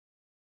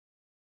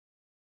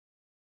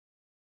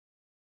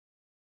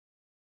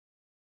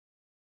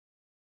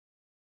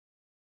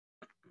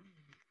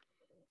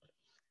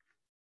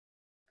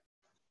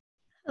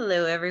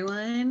Hello,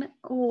 everyone.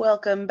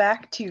 Welcome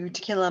back to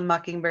To Kill a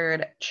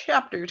Mockingbird,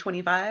 chapter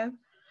 25.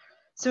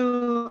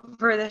 So,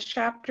 for this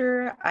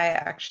chapter, I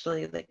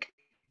actually,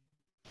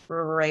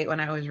 right when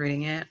I was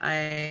reading it,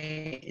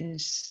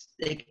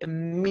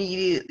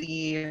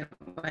 immediately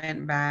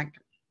went back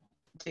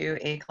to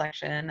a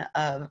collection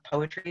of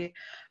poetry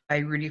by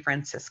Rudy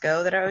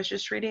Francisco that I was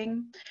just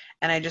reading.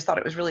 And I just thought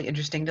it was really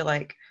interesting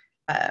to,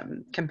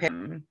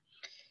 compare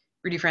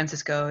Rudy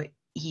Francisco.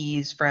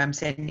 He's from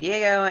San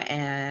Diego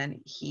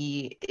and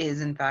he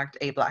is in fact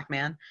a black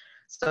man.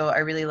 So I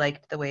really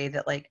liked the way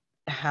that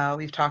how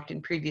we've talked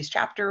in previous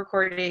chapter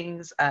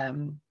recordings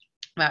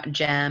about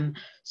Jem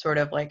sort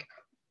of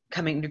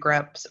coming to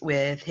grips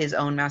with his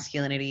own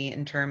masculinity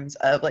in terms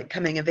of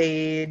coming of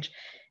age,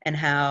 and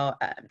how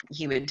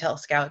he would tell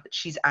Scout that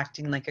she's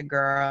acting like a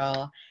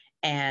girl.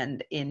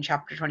 And in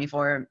chapter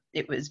 24,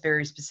 it was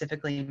very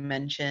specifically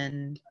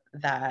mentioned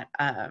that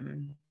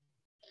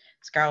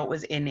Scarlett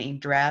was in a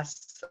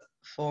dress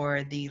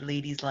for the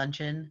ladies'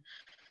 luncheon.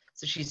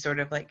 So she's sort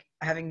of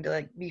having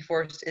to be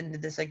forced into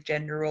this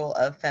gender role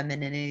of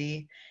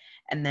femininity.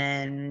 And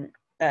then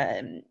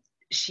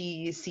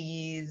she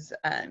sees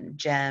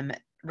Jem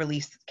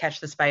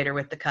catch the spider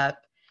with the cup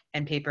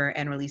and paper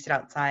and release it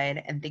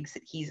outside, and thinks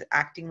that he's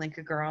acting like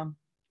a girl.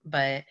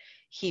 But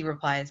he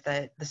replies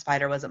that the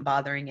spider wasn't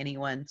bothering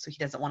anyone, so he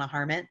doesn't want to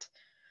harm it.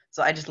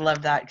 So I just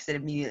love that because it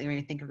immediately made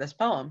me think of this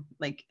poem.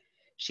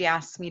 She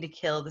asks me to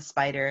kill the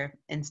spider.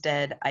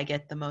 Instead, I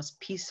get the most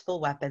peaceful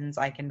weapons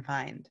I can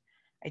find.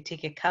 I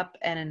take a cup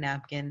and a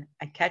napkin.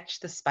 I catch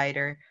the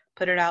spider,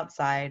 put it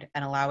outside,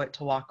 and allow it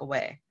to walk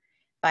away.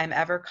 If I'm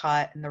ever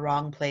caught in the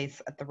wrong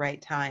place at the right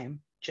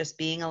time, just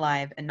being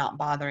alive and not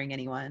bothering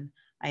anyone,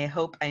 I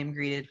hope I am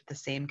greeted with the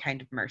same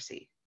kind of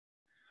mercy.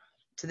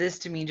 So this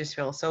to me just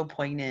feels so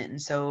poignant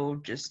and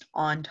so just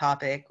on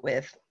topic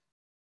with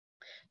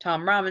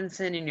Tom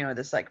Robinson, and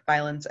this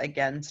violence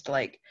against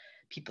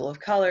people of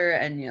color,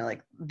 and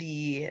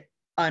the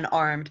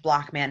unarmed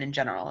black man in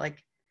general.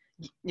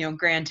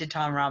 Granted,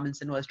 Tom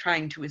Robinson was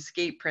trying to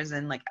escape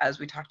prison, as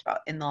we talked about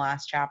in the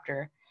last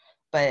chapter,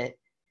 but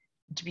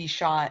to be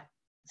shot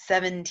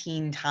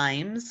 17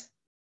 times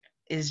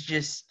is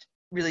just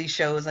really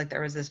shows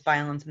there was this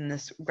violence and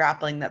this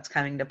grappling that's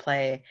coming to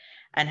play,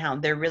 and how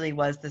there really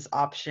was this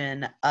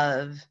option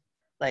of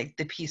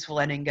the peaceful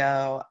letting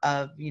go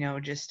of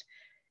just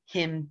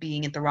him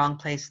being at the wrong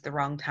place at the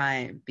wrong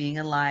time, being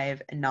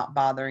alive and not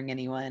bothering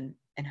anyone,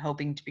 and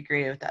hoping to be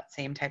greeted with that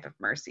same type of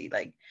mercy.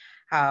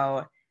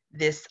 How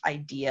this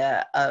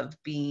idea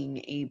of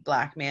being a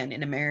black man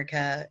in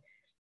America,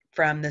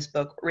 from this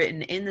book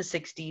written in the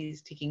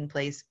 60s, taking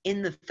place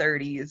in the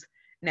 30s,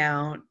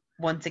 now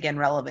once again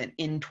relevant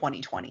in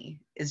 2020,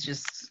 is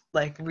just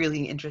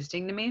really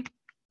interesting to me.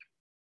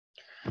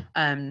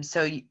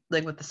 So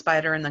with the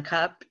spider in the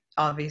cup,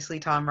 obviously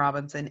Tom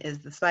Robinson is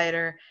the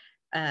spider.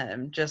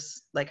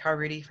 Just like how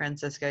Rudy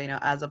Francisco,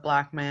 as a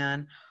black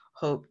man,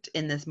 hoped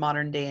in this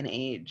modern day and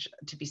age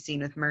to be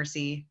seen with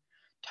mercy.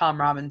 Tom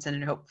Robinson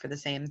had hoped for the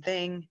same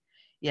thing,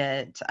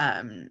 yet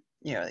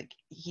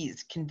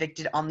he's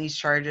convicted on these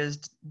charges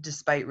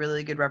despite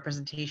really good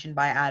representation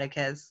by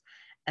Atticus.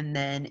 And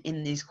then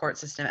in these court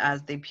system,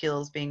 as the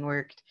appeals being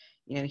worked,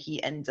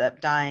 he ends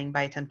up dying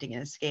by attempting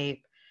an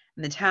escape.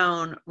 And the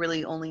town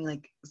really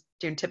only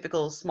doing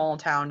typical small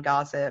town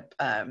gossip.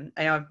 I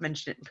know I've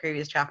mentioned it in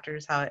previous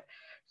chapters how it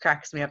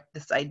cracks me up,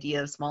 this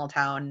idea of small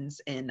towns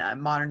in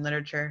modern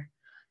literature. I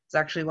was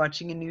actually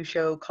watching a new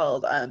show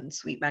called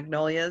Sweet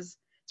Magnolias.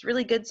 It's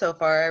really good so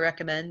far. I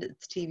recommend.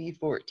 It's TV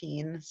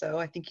 14, so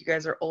I think you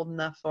guys are old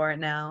enough for it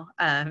now.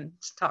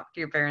 Just talk to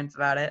your parents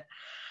about it.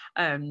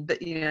 But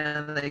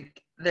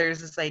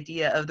there's this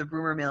idea of the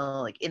rumor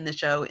mill, in the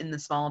show, in the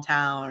small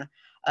town,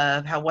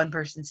 of how one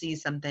person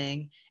sees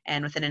something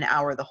and within an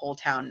hour the whole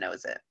town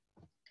knows it.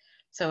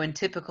 So in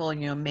typical,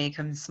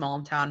 Maycomb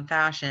small town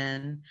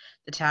fashion,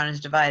 the town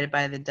is divided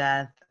by the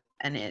death,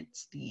 and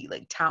it's the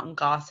town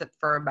gossip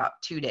for about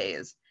 2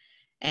 days.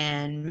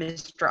 And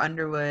Mr.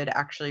 Underwood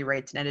actually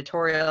writes an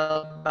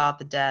editorial about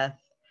the death,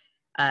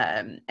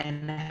 and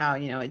how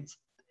it's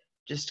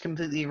just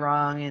completely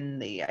wrong,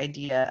 and the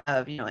idea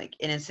of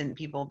innocent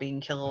people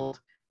being killed,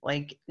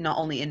 not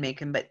only in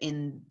Macon but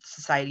in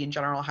society in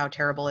general, how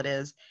terrible it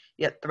is.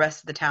 Yet the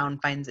rest of the town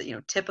finds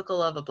it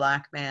typical of a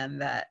black man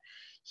that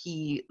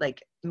he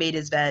made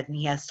his bed and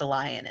he has to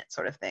lie in it,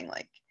 sort of thing.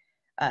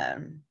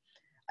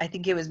 I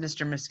think it was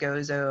Mr.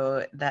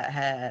 Moscoso that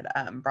had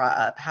brought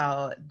up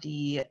how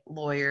the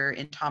lawyer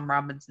in Tom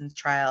Robinson's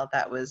trial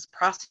that was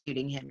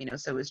prosecuting him,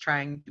 so was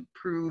trying to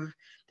prove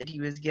that he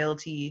was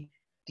guilty.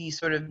 The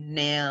sort of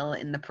nail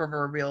in the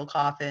proverbial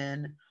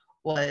coffin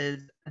was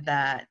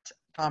that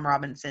Tom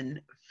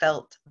Robinson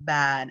felt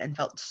bad and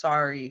felt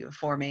sorry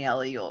for May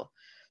Eliel.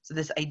 So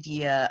this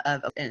idea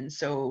of, and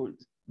so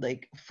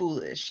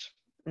foolish,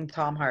 and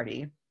Tom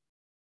Hardy.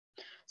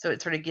 So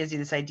it sort of gives you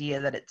this idea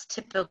that it's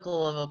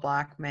typical of a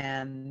black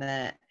man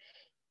that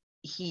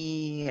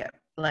he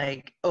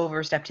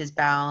overstepped his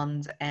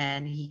bounds,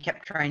 and he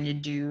kept trying to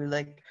do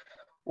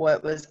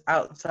what was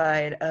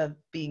outside of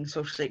being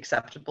socially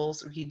acceptable,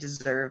 so he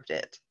deserved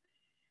it.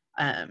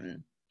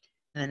 And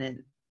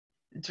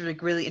it's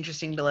like really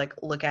interesting to like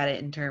look at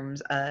it in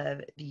terms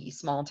of the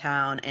small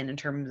town and in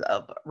terms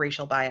of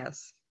racial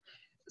bias.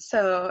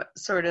 So,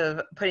 sort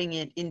of putting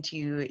it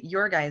into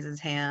your guys'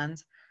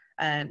 hands,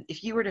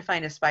 if you were to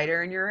find a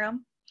spider in your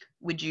room,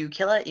 would you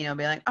kill it? You know,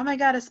 be like, oh my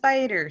God, a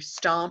spider,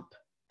 stomp.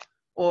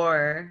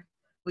 Or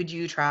would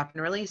you trap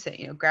and release it?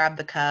 You know, grab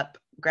the cup,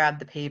 grab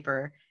the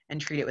paper, and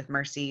treat it with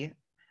mercy.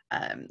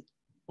 Um,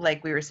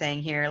 like we were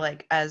saying here,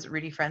 like as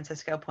Rudy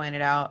Francisco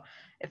pointed out,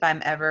 if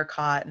I'm ever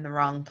caught in the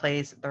wrong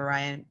place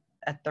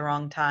at the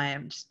wrong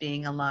time, just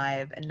being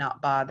alive and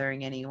not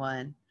bothering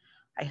anyone,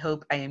 I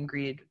hope I am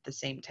greeted with the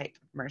same type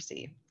of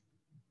mercy.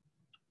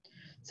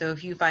 So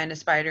if you find a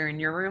spider in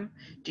your room,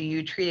 do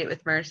you treat it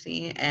with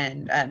mercy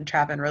and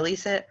trap and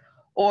release it?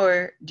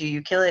 Or do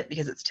you kill it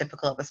because it's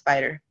typical of a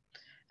spider?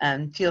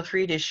 Feel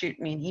free to shoot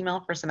me an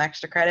email for some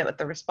extra credit with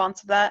the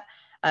response of that.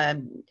 If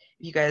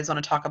you guys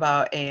want to talk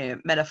about a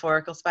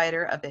metaphorical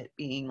spider of it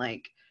being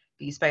like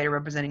the spider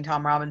representing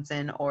Tom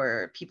Robinson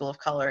or people of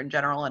color in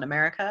general in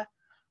America,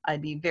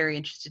 I'd be very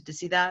interested to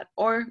see that.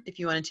 Or if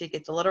you want to take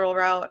it the literal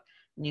route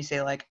and you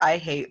say like, I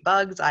hate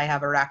bugs, I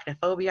have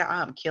arachnophobia,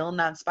 I'm killing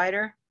that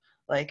spider,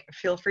 like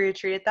feel free to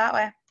treat it that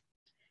way.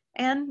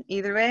 And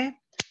either way,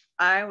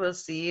 I will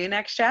see you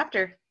next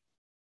chapter.